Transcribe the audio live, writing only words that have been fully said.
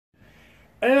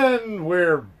And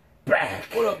we're back.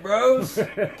 What up, bros?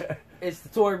 It's the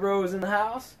Toy Bros in the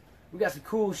house. We got some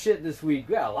cool shit this week.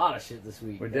 We got a lot of shit this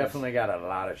week. We definitely got a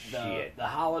lot of shit. The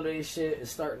holiday shit is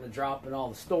starting to drop in all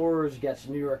the stores. You got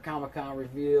your New York Comic Con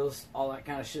reveals, all that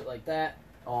kind of shit like that.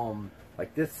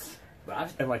 Like this,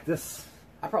 but and like this.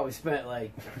 I probably spent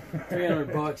like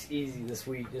 $300 easy this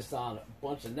week just on a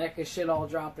bunch of NECA shit all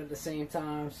dropped at the same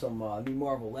time. Some new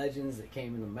Marvel Legends that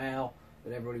came in the mail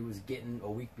that everybody was getting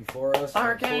a week before us.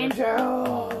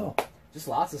 Archangel! Just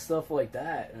lots of stuff like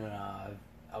that. And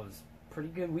I was pretty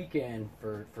good weekend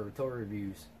for toy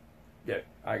reviews. Yeah,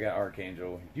 I got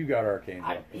Archangel. You got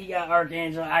Archangel. He got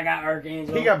Archangel. I got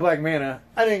Archangel. He got Black Mana.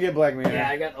 I didn't get Black Mana. Yeah,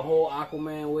 I got the whole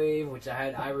Aquaman wave, which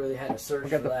I really had to search.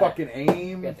 We got for the that. fucking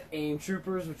A.I.M. We got the A.I.M.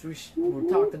 troopers, which we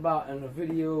talked about in a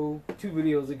video 2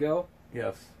 videos ago.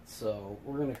 Yes. So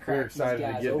we're gonna crack We're excited these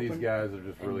guys to get open. these guys. They're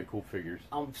just really cool figures.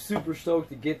 I'm super stoked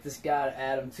to get this guy to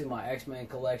add him to my X-Men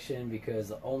collection because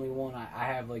the only one I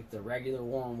have like the regular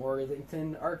Warren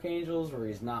Worthington Archangels where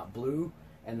he's not blue.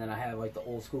 And then I have like the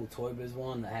old school Toy Biz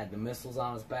one that had the missiles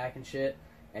on his back and shit.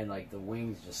 And like the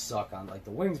wings just suck on, like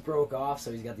the wings broke off,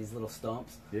 so he's got these little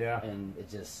stumps. Yeah. And it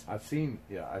just. I've seen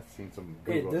some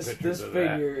Google This pictures of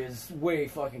figure is way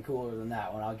fucking cooler than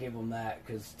that one. I'll give him that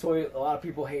because a lot of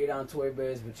people hate on Toy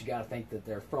Biz, but you got to think that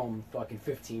they're from fucking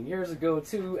 15 years ago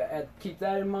too. Keep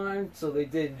that in mind. So they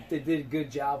did a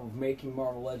good job of making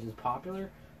Marvel Legends popular,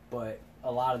 but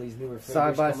a lot of these newer figures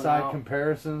side-by-side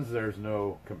comparisons, there's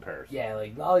no comparison. Yeah,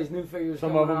 like all these new figures.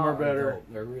 Some of them are better. Dope.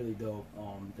 They're really dope.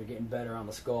 They're getting better on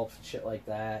the sculpts and shit like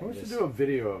that. We should do a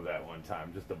video of that one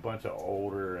time. Just a bunch of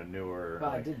older and newer.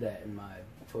 Well, I did that in my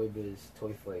Toy Biz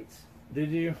Toy Fights. Did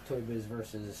you? Toy Biz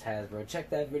versus Hasbro. Check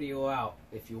that video out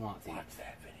if you want to. Watch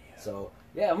that video. So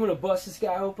yeah, I'm gonna bust this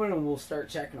guy open and we'll start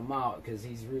checking him out because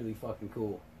he's really fucking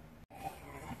cool.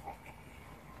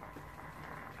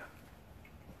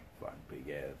 Fucking big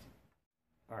ass.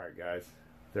 Alright guys,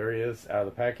 there he is out of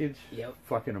the package. Yep.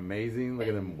 Fucking amazing. Look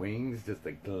at them wings, just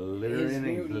the glittering His and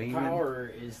mutant gleaming.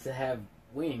 power is to have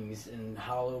wings and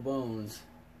hollow bones.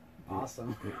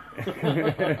 Awesome.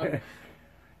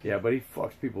 Yeah, but he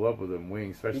fucks people up with them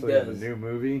wings, especially in the new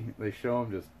movie. They show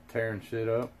him just tearing shit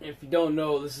up. If you don't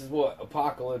know, this is what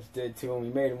Apocalypse did to him. He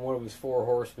made him one of his 4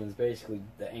 horsemen, basically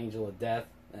the angel of death,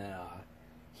 and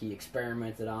he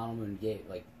experimented on him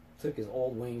and took his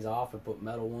old wings off and put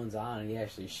metal ones on, and he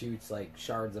actually shoots like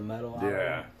shards of metal out of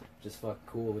them. Just fucking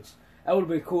cool. Which that would have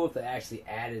been cool if they actually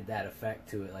added that effect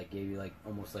to it, like gave you like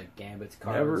almost like Gambit's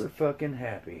cards. Never fucking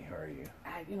happy, are you?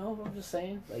 You know, I'm just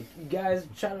saying. Like you guys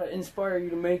try to inspire you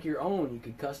to make your own. You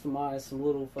could customize some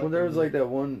little. Well, there was like that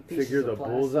one figure, the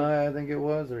bullseye, I think it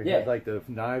was, or he had like the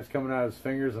knives coming out of his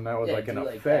fingers, and that was like an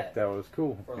effect that was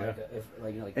cool. Or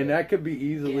and that could be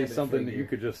easily Gambit something figure. that you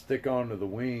could just stick onto the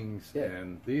wings. Yeah.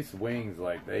 And these wings,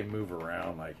 like they move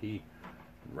around. Like he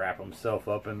wrap himself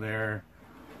up in there,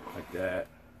 like that.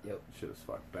 Yep. Shit is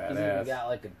fucking He's badass. even got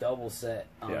like a double set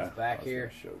on his back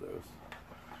here. Show those.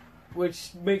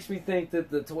 Which makes me think that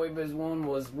the Toy Biz one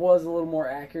was a little more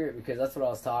accurate because that's what I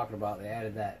was talking about. They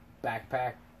added that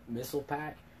backpack missile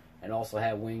pack and also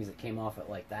had wings that came off it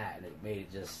like that, and it made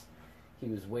it just he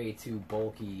was way too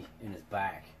bulky in his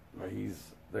back.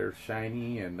 They're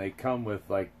shiny and they come with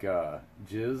like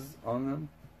jizz on them.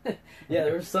 Yeah,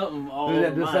 there was something all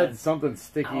over just had something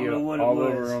sticky all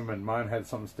over them, and mine had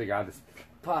something sticky.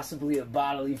 Possibly a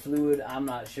bodily fluid. I'm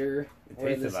not sure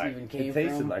where this even came from. It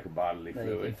tasted like a bodily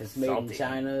fluid. If it's made in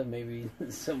China, maybe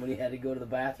somebody had to go to the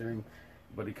bathroom.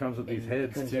 But he comes with these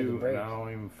heads too, and I don't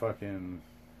even fucking.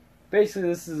 Basically,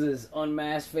 this is his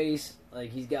unmasked face. Like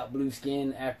he's got blue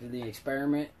skin after the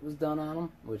experiment was done on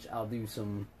him, which I'll do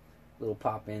some little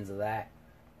pop-ins of that.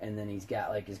 And then he's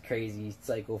got like his crazy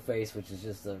psycho face, which is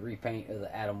just a repaint of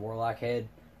the Adam Warlock head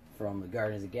from the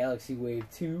Guardians of the Galaxy Wave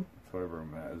 2. Whoever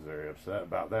is very upset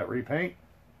about that repaint.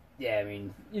 Yeah, I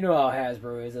mean, you know how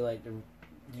Hasbro is. They like to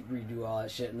redo all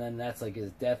that shit. And then that's like his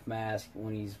death mask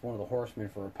when he's one of the horsemen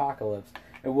for Apocalypse.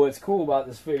 And what's cool about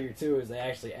this figure, too, is they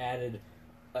actually added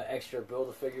an extra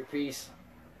Build-A-Figure piece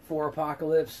for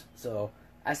Apocalypse. So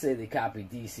I say they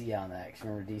copied DC on that. Because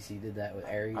remember DC did that with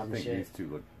Ares and shit? I think these two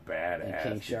look badass and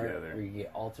King Shark, together. where you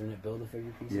get alternate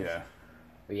Build-A-Figure pieces. Yeah.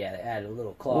 But yeah, they added a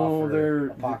little claw for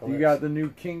Apocalypse. You got the new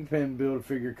Kingpin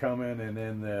Build-A-Figure coming, and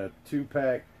then the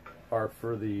 2-pack are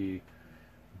for the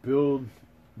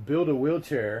build a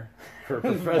wheelchair for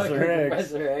Professor X.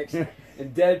 Professor X.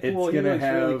 And Deadpool, It's gonna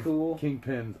have really cool.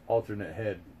 Kingpin's alternate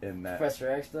head in that. Professor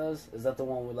X does? Is that the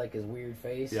one with like his weird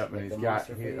face? Yep, like and the he's got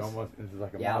monster face? almost it's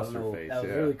like a Yeah, monster face. That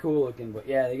was really cool looking. But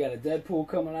yeah, they got a Deadpool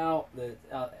coming out that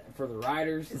for the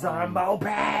riders. It's on a moped.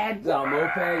 He's on a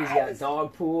moped. He's got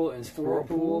Dogpool and Squirrel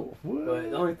Pool. But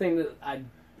the only thing that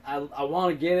I want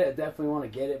to get it, I definitely want to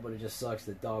get it, but it just sucks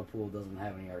that Dogpool doesn't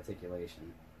have any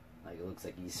articulation. Like it looks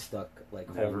like he's stuck.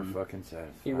 Like never fucking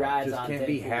satisfied. He rides just on can't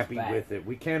be Deadpool's happy back. with it.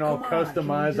 We can't all Come on,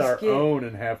 customize can we our just get own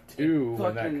and have two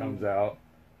when fucking- that comes out.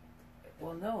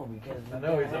 Well, no, because I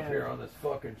know he's up here on this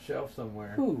fucking shelf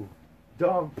somewhere. Who?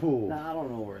 Dogpool. Nah, I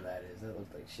don't know where that is. That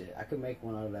looks like shit. I could make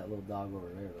one out of that little dog over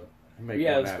there though. Make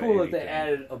Yeah, one it's out of cool that they anything.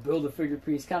 added a Build-A-Figure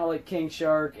piece, kind of like King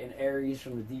Shark and Ares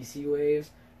from the DC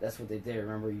waves. That's what they did.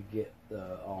 Remember, you get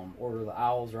the Order of the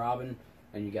Owls Robin,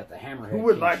 and you got the Hammerhead. Who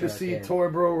would King like to Shark see head. Toy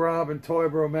Bro Rob and Toy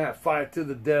Bro Matt fight to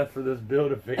the death for this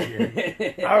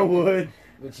Build-A-Figure? I would.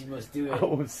 But you must do I it.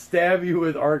 would stab you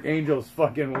with Archangel's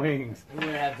fucking wings. We're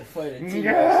gonna have to fight a team.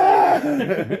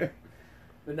 Yeah.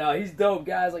 But no, he's dope,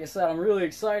 guys. Like I said, I'm really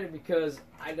excited because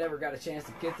I never got a chance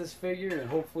to get this figure, and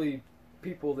hopefully,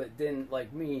 people that didn't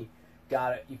like me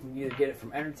got it. You can either get it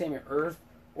from Entertainment Earth,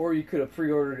 or you could have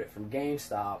pre-ordered it from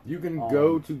GameStop. You can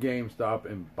go to GameStop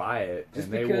and buy it, just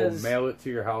and they will because mail it to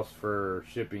your house for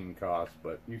shipping costs,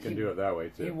 but you can do it that way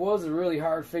too. He was a really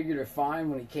hard figure to find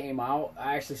when he came out.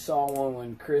 I actually saw one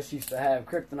when Chris used to have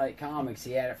Kryptonite Comics.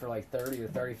 He had it for like 30 or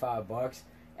 35 bucks,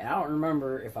 and I don't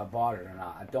remember if I bought it or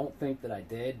not. I don't think that I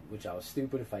did, which I was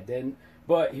stupid if I didn't.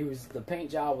 But the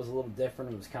paint job was a little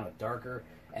different. It was kind of darker.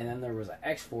 And then there was an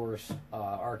X-Force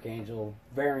Archangel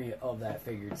variant of that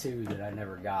figure too that I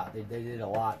never got. They did a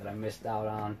lot that I missed out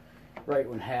on. Right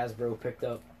when Hasbro picked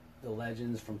up the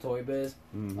Legends from Toy Biz,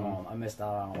 I missed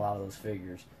out on a lot of those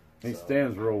figures. He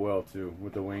stands real well too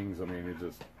with the wings. I mean, it's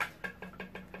just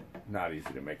not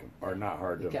easy to make them, or not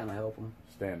hard to kind of help them.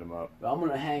 Stand them up. But I'm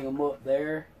gonna hang them up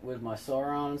there with my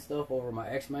Sauron and stuff over my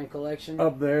X-Men collection.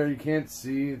 Up there, you can't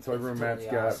see. Toy Room Matt's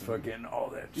totally got awesome. fucking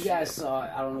all that You shit. guys saw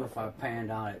it. I don't know if I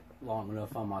panned on it long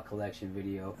enough on my collection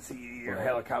video. See your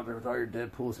helicopter with all your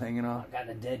Deadpools hanging off. I got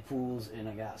the Deadpools and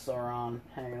I got Sauron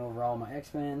hanging over all my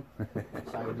X-Men. So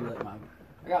I could do like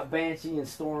I got Banshee and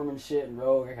Storm and shit and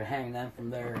Rogue. I could hang them from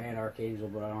there and Archangel,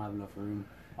 but I don't have enough room.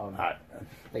 I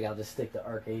think I'll just stick to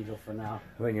Archangel for now.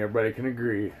 I think everybody can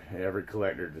agree. Every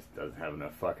collector just doesn't have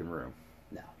enough fucking room.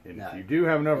 No. And if you do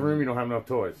have enough room, you don't have enough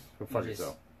toys. Go fuck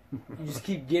yourself. You just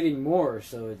keep getting more,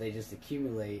 so they just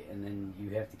accumulate, and then you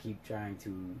have to keep trying to.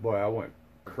 Boy, I went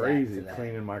crazy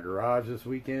cleaning my garage this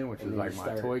weekend, which is like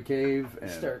my toy cave. And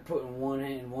start putting one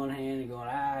hand in one hand and going,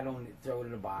 I don't need to throw it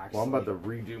in a box. Well, I'm about to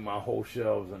redo my whole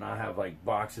shelves, and I have like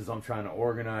boxes I'm trying to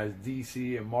organize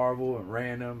DC and Marvel and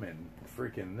Random and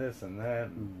freaking this and that.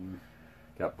 And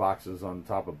got boxes on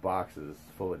top of boxes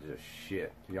full of just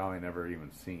shit y'all ain't never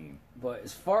even seen. But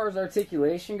as far as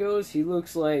articulation goes, he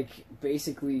looks like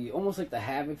basically almost like the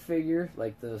Havoc figure,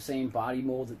 like the same body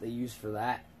mold that they use for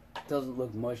that. Doesn't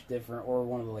look much different, or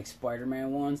one of the like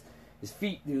Spider-Man ones. His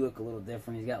feet do look a little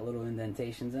different. He's got little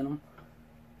indentations in them.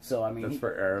 So I mean, that's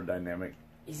for aerodynamic.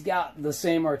 He's got the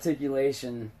same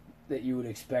articulation that you would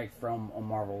expect from a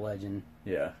Marvel Legend.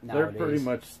 Yeah, nowadays. They're pretty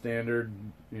much standard.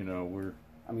 You know,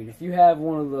 I mean, if you have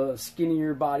one of the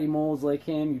skinnier body molds like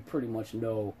him, you pretty much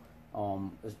know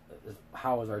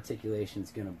how his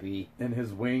articulation's gonna be. And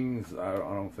his wings, I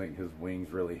don't think his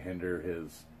wings really hinder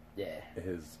his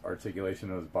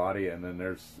articulation of his body. And then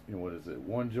there's, what is it?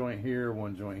 One joint here,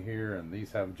 and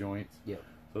these have joints. Yep.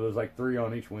 So there's like 3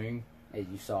 on each wing. As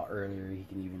you saw earlier, he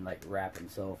can even like wrap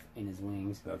himself in his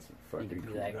wings. That's fucking he can be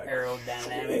cool. like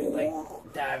aerodynamic,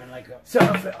 like diving like a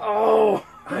sound effect. Oh,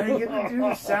 I didn't get to do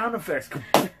the sound effects.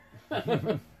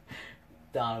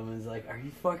 Donovan's like, "Are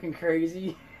you fucking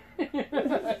crazy?" He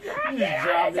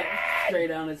dropped it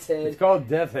straight on its head. It's called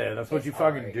Death Head. That's what It's you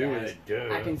fucking right, do guys. with it,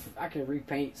 dude. I can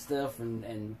repaint stuff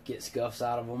and get scuffs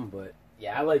out of them, but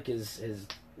yeah, I like his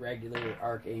regular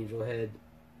Archangel head.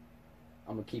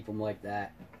 I'm gonna keep him like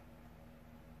that.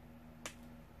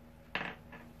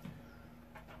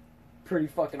 Pretty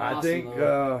fucking awesome. I think.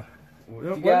 Though. What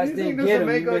you do guys you didn't think? Does get it him,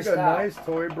 make you like missed a out. nice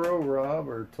Toy Bro Rob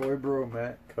or Toy Bro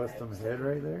Matt custom head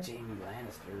right there? Jamie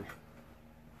Lannister.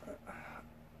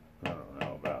 I don't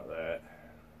know about that.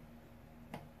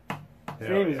 His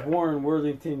name is Warren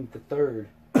Worthington III.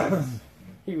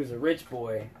 He was a rich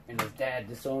boy, and his dad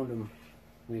disowned him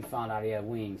when he found out he had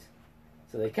wings.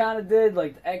 So they kind of did,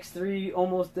 like, the X3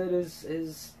 almost did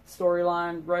his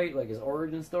storyline right, like his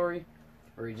origin story,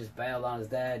 where he just bailed on his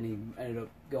dad and he ended up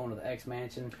going to the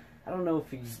X-Mansion. I don't know if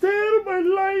he... Stay out of my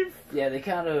life! Yeah, they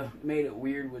kind of made it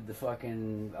weird with the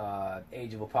fucking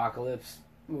Age of Apocalypse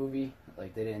movie.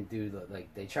 Like, they didn't do the...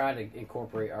 Like, they tried to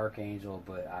incorporate Archangel,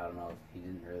 but I don't know. He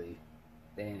didn't really...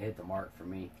 They didn't hit the mark for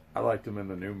me. I liked him in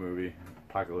the new movie.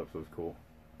 Apocalypse was cool.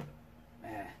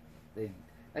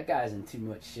 That guy's in too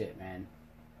much shit, man.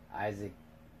 Isaac...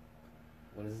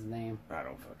 What is his name? I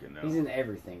don't fucking know. He's in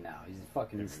everything now. He's in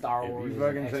fucking Star Wars. If you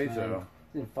fucking say so.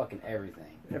 He's in fucking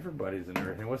everything. Everybody's in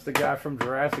everything. What's the guy from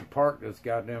Jurassic Park that's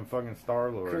goddamn fucking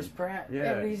Star-Lord? Chris Pratt?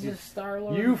 Yeah. He's just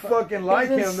Star-Lord. You fucking like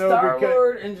him, though,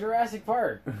 Star-Lord in Jurassic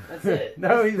Park. That's it.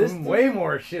 No, he's way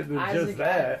more shit than Isaac, just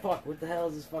that. Fuck, what the hell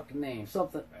is his fucking name?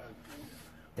 Something...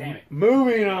 damn it.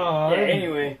 Moving on. Yeah,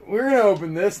 anyway. We're going to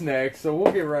open this next, so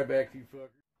we'll get right back to you fuckers.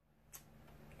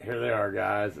 Here they are,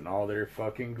 guys, in all their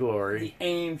fucking glory. The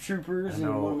A.I.M. troopers. I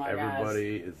know and one of my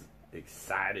everybody guys. Is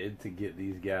excited to get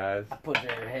these guys. I put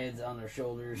their heads on their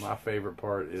shoulders. My favorite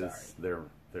part is their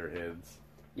heads.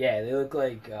 Yeah, they look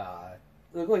like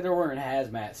they're wearing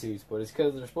hazmat suits, but it's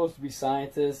because they're supposed to be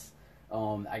scientists.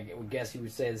 I would guess you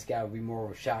would say this guy would be more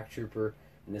of a shock trooper,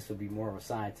 and this would be more of a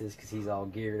scientist because he's all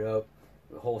geared up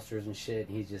with holsters and shit,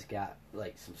 and he's just got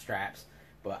like some straps.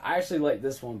 But I actually like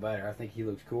this one better. I think he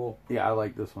looks cool. Yeah, I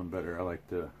like this one better. I like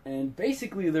the... And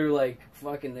basically they're like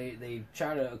fucking... They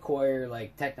try to acquire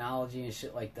like technology and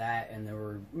shit like that. And they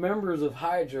were members of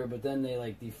Hydra, but then they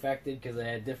like defected because they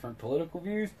had different political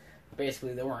views.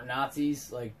 Basically they weren't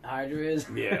Nazis like Hydra is.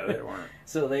 Yeah, they weren't.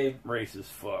 So they... racist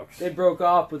fucks. They broke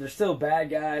off, but they're still bad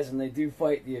guys. And they do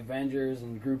fight the Avengers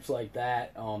and groups like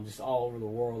that. Just all over the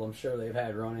world. I'm sure they've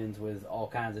had run-ins with all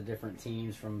kinds of different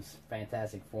teams from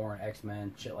Fantastic Four and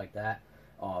X-Men, shit like that.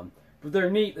 But they're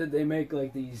neat that they make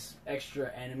like these extra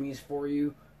enemies for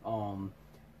you.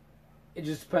 It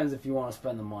just depends if you want to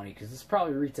spend the money, because this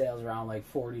probably retails around like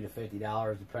 $40 to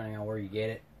 $50 depending on where you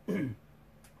get it.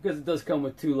 Because it does come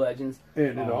with 2 legends.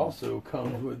 And it also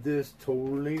comes with this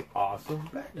totally awesome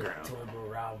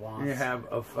background. You have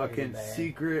a fucking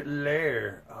secret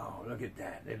lair. Oh, look at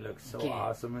that. It looks so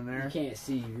awesome in there. You can't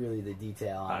see really the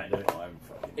detail on I it. know,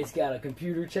 It's got a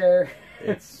computer chair.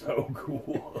 It's so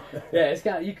cool. Yeah, it's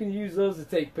got. You can use those to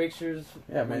take pictures.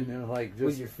 Yeah, man. You know, like just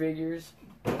with your figures.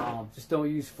 Just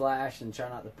don't use flash and try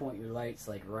not to point your lights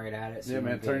like right at it. So yeah,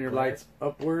 man. Turn your lights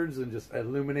upwards and just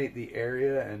illuminate the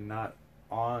area and not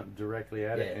on directly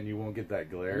at it, and you won't get that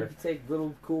glare. And you can take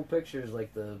little cool pictures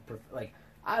like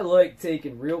I like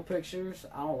taking real pictures.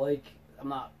 I'm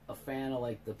not a fan of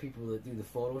like the people that do the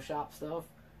Photoshop stuff.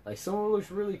 Like someone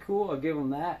looks really cool, I'll give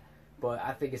them that. But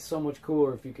I think it's so much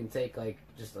cooler if you can take like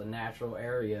just a natural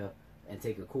area and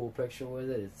take a cool picture with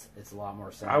it. It's a lot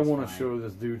more satisfying. I want to show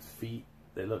this dude's feet.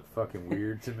 They look fucking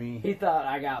weird to me. He thought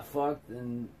I got fucked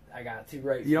and I got 2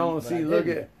 right feet. You don't see. Look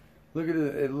at it.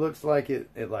 It looks like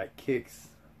it like kicks.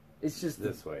 It's just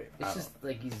this way. It's just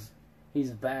like he's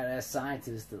a badass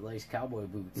scientist that likes cowboy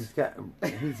boots.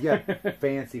 He's got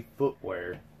fancy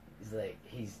footwear.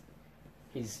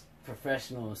 He's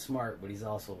professional and smart, but he's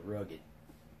also rugged.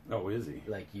 Oh, is he?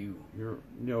 Like you.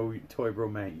 Toy Bro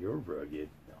Man, you're rugged.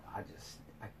 No,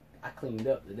 I cleaned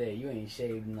up today. You ain't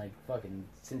shaved in like fucking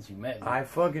since you met me. I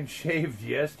fucking shaved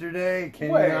yesterday. Can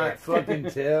Where? you not fucking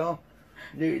tell?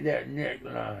 Dude, that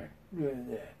neckline.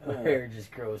 My hair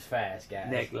just grows fast, guys.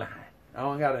 Neckline. I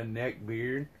don't got a neck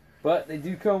beard. But they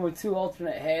do come with 2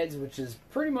 alternate heads, which is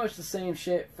pretty much the same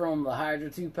shit from the Hydra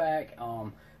 2-pack.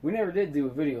 We never did do a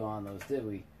video on those, did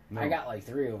we? No. I got like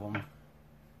 3 of them.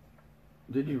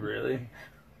 Did you really?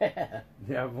 Yeah.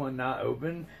 You have one not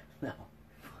open? No.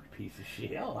 Piece of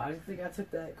shit. No, I just think I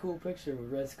took that cool picture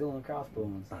with Red Skull and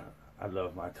Crossbones. I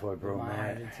love my Toy Bro my Man.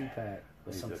 Hydra 2-pack.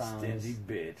 But He's sometimes, a stingy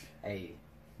bitch. Hey,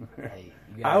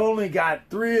 I only got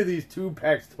 3 of these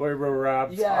 2-packs, Toy Bro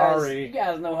Rob. Sorry. You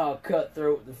guys know how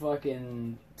cutthroat the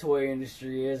fucking toy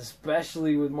industry is,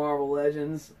 especially with Marvel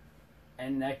Legends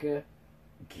and NECA.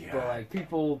 God. But like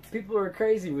people are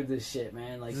crazy with this shit,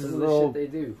 man. Like some of the shit they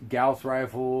do. Gauss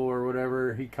rifle or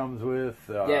whatever he comes with.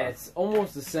 Yeah, it's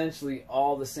almost essentially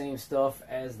all the same stuff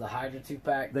as the Hydra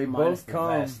 2-pack. They both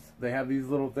come. They have these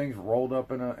little things rolled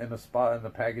up in a spot in the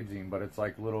packaging, but it's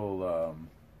like little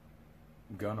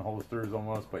gun holsters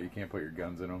almost, but you can't put your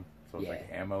guns in them, so it's like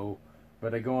ammo.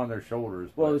 But they go on their shoulders.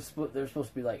 Well, they're supposed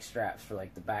to be like straps for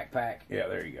like the backpack. Yeah,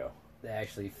 there you go. They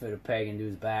actually fit a peg into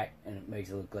his back, and it makes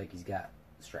it look like he's got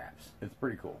straps. It's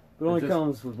pretty cool. It only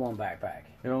comes with 1 backpack.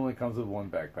 It only comes with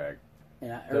 1 backpack.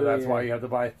 And so that's why you have to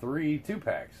buy 3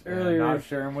 2-packs and not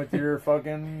share them with your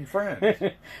fucking friends.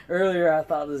 Earlier, I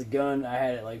thought this gun, I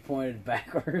had it like pointed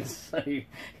backwards, so you'd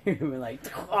been like,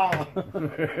 oh.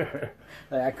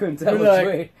 Like, I couldn't tell which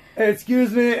way. Hey, excuse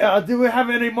me, do we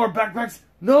have any more backpacks?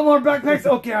 No more backpacks?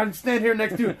 Okay, I'll stand here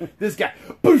next to this guy.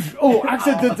 Boosh! Oh,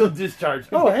 accidental discharge.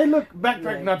 Oh, hey, look,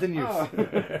 backpack not in use. Oh.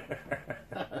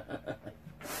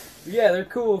 Yeah, they're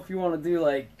cool if you want to do,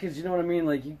 like, because you know what I mean?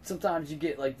 Like, sometimes you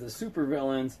get, like, the super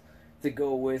villains to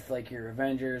go with, like, your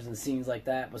Avengers and scenes like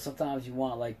that, but sometimes you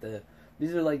want, like,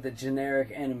 these are, like, the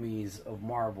generic enemies of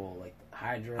Marvel, like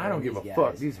Hydra. I don't give a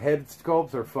fuck. These head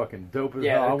sculpts are fucking dope as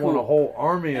hell. I cool. want a whole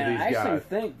army of these I guys.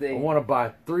 think I want to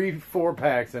buy 3-4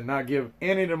 packs and not give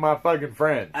any to my fucking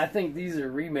friends. I think these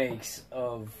are remakes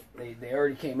of... They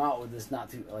already came out with this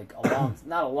not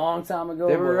a long time ago.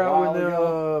 They were out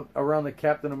with around the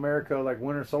Captain America like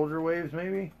Winter Soldier waves,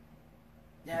 maybe.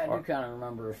 Yeah, I do kind of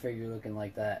remember a figure looking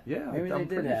like that. Yeah, maybe they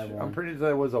did have one. I'm pretty sure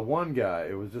it was a one guy.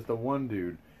 It was just a one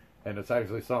dude, and it's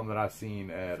actually something that I've seen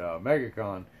at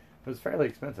MegaCon. It was fairly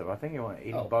expensive. I think it went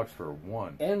 $80 for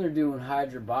one. And they're doing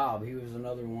Hydra Bob. He was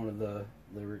another one of the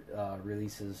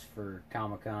releases for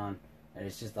Comic-Con. And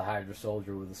it's just the Hydra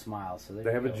soldier with a smile. So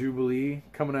they have a Jubilee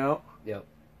coming out. Yep.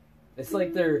 It's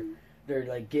like they're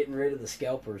like getting rid of the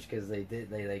scalpers because they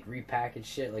like repackage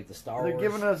shit like the Star Wars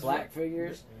giving us black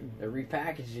figures. They're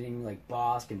repackaging like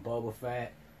Bosk and Boba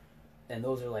Fett, and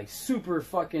those are like super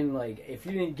fucking like if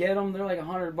you didn't get them, they're like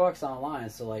 $100 online.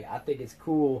 So like I think it's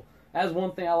cool. That's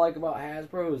one thing I like about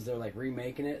Hasbro is they're like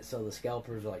remaking it, so the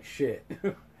scalpers are like shit.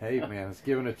 Hey man, it's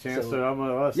giving a chance to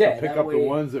us to pick up the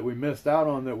ones that we missed out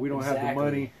on that we don't have the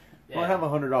money. I don't have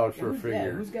 $100 for a figure. Yeah,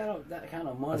 who's got that kind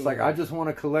of money? It's like I just want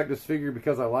to collect this figure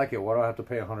because I like it. What do I have to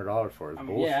pay $100 for? It's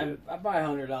bullshit. Yeah, I buy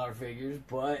 $100 figures,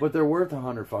 but they're worth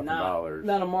 $100.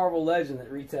 Not a Marvel Legend that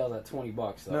retails at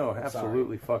 $20. Though. No,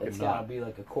 absolutely fucking it's not. It's got to be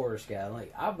like a quarter scale.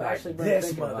 Like I've actually been this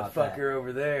thinking about motherfucker that.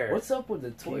 over there. What's up with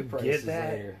the toy prices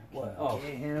there? What? Oh,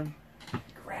 get him.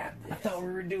 Grab this. I thought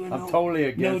we were doing. I'm totally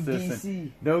against no this.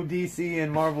 DC. No DC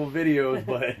and Marvel videos,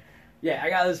 but. Yeah,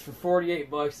 I got this for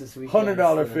 $48 this week.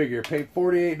 $100 figure. Paid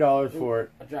 $48 for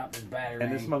it. I dropped his battery.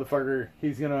 And this motherfucker,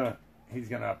 he's gonna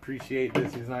appreciate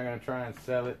this. He's not gonna try and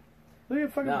sell it. Look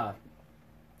at fucking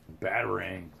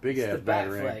batarang, big ass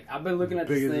batarang. I've been looking at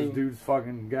this thing. Big as this dude's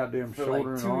fucking goddamn for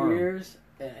shoulder like and arm. 2 years.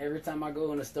 And every time I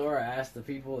go in the store, I ask the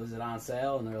people, "Is it on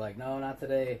sale?" And they're like, "No, not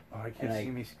today." Oh, I can't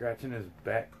see me scratching his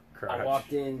back crotch. I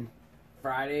walked in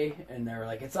Friday and they were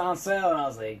like, "It's on sale," and I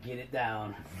was like, "Get it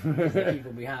down." The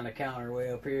people behind the counter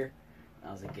way up here. And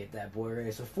I was like, "Get that boy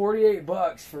ready." So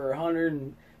 $48 for 100,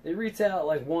 and they retail at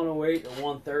like 108 or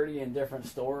 130 in different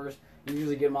stores. You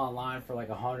usually get them online for like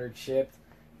 100 shipped,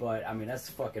 but I mean that's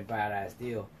a fucking badass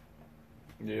deal.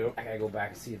 Yep. I gotta go back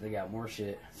and see if they got more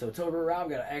shit. So Tober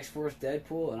Rob got an X-Force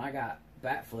Deadpool, and I got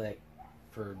Batfleck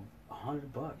for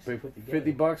 $100.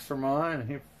 $50 for mine,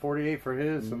 and $48 for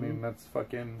his. Mm-hmm. I mean, that's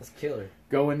killer.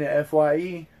 Go into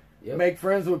FYE, yep. Make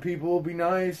friends with people, be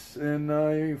nice, and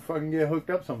you fucking get hooked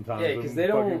up sometimes. Yeah, because they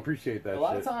don't appreciate that. A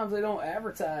lot of times they don't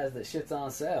advertise that shit's on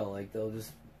sale. Like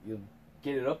you'll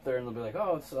get it up there, and they'll be like,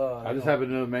 "Oh, it's." I just have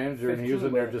another manager, and he was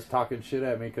in there just talking shit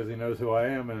at me because he knows who I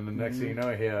am, and the next thing you know,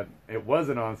 it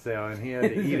wasn't on sale, and he had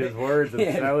to eat his words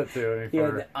and sell it to me. He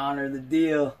had to honor the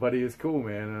deal. But he was cool,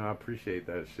 man, and I appreciate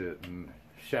that shit. And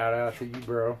shout out to you,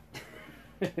 bro.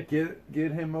 Get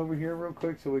him over here real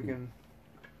quick so we can.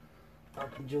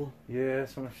 Archangel. Yeah, I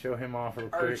just want to show him off real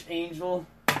quick. Archangel.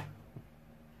 All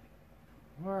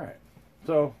right.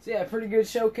 So yeah, pretty good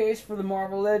showcase for the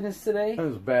Marvel Legends today. That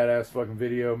was a badass fucking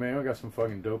video, man. We got some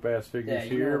fucking dope ass figures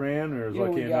here, man. We were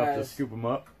lucky enough to scoop them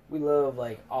up. We love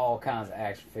like all kinds of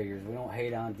action figures. We don't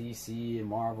hate on DC and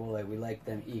Marvel. Like we like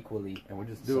them equally. And we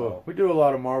just do we do a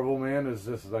lot of Marvel, man. It's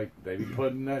just like they be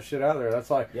putting that shit out there. That's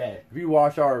like if you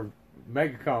watch our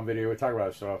MegaCon video, we talk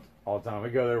about stuff all the time. We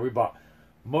go there, we bought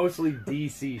mostly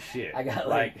DC shit. I got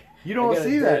like you don't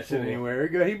see that shit anywhere.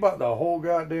 He bought the whole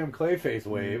goddamn Clayface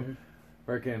wave. Mm-hmm.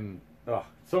 Freaking,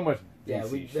 so much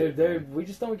DC shit, we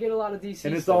just don't get a lot of DC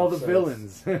and it's stuff, all the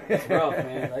villains. It's rough,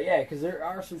 man. Like, yeah, because there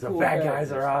are some cool bad characters.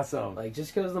 Guys are awesome. Like,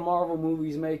 just because the Marvel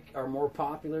movies are more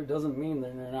popular doesn't mean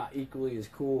that they're not equally as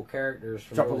cool characters.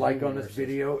 From Drop a like universes. on this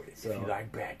video if you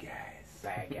like bad guys.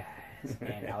 Bad guys.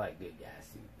 And I like good guys,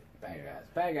 too. Bad guys.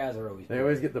 Bad guys are always They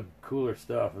always get the cooler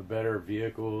stuff, the better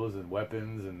vehicles and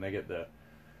weapons, and they get the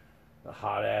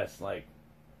hot-ass, like,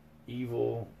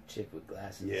 evil chick with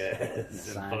glasses,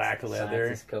 yes, and black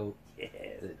leather coat, yes.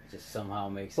 That just somehow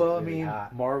makes it really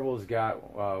hot. Marvel's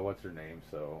got what's her name?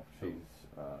 So she's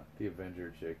the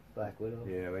Avenger chick, Black Widow.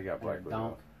 Yeah, they got Black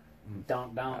Widow.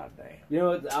 Donk. God damn. You know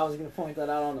what? I was gonna point that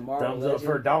out on the Marvel. Thumbs Legend. up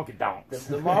for Donkey Donks.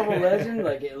 The Marvel Legend,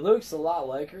 like it looks a lot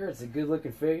like her. It's a good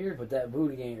looking figure, but that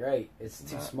booty ain't right. It's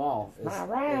too small. It's not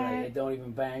right. And, like, it don't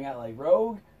even bang out like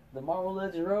Rogue. The Marvel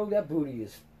Legend Rogue, that booty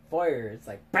is fire. It's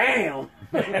like bam.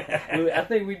 I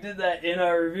think we did that in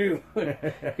our review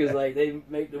because like they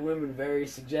make the women very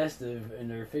suggestive in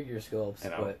their figure sculpts,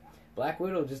 but Black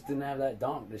Widow just didn't have that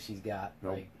donk that she's got.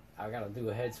 Nope. Like I gotta do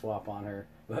a head swap on her.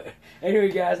 But anyway,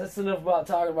 guys, that's enough about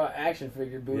talking about action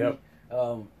figure booty. Yep.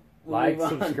 We'll Like,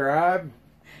 subscribe,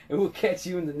 and we'll catch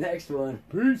you in the next one.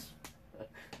 peace.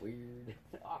 Weird,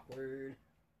 awkward.